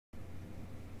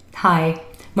Hi,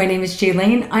 my name is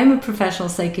Jaylene. I'm a professional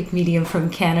psychic medium from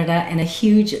Canada and a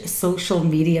huge social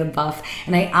media buff.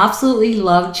 And I absolutely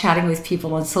love chatting with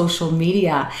people on social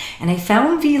media. And I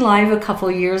found BeLive a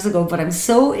couple years ago, but I'm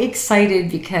so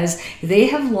excited because they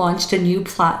have launched a new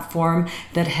platform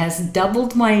that has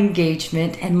doubled my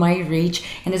engagement and my reach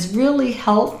and has really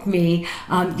helped me,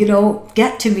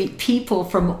 get to meet people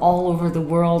from all over the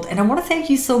world. And I want to thank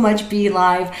you so much,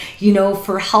 BeLive,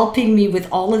 for helping me with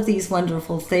all of these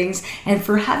wonderful things and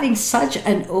for having such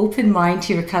an open mind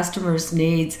to your customers'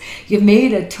 needs. You've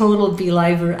made a total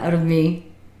BeLiver out of me.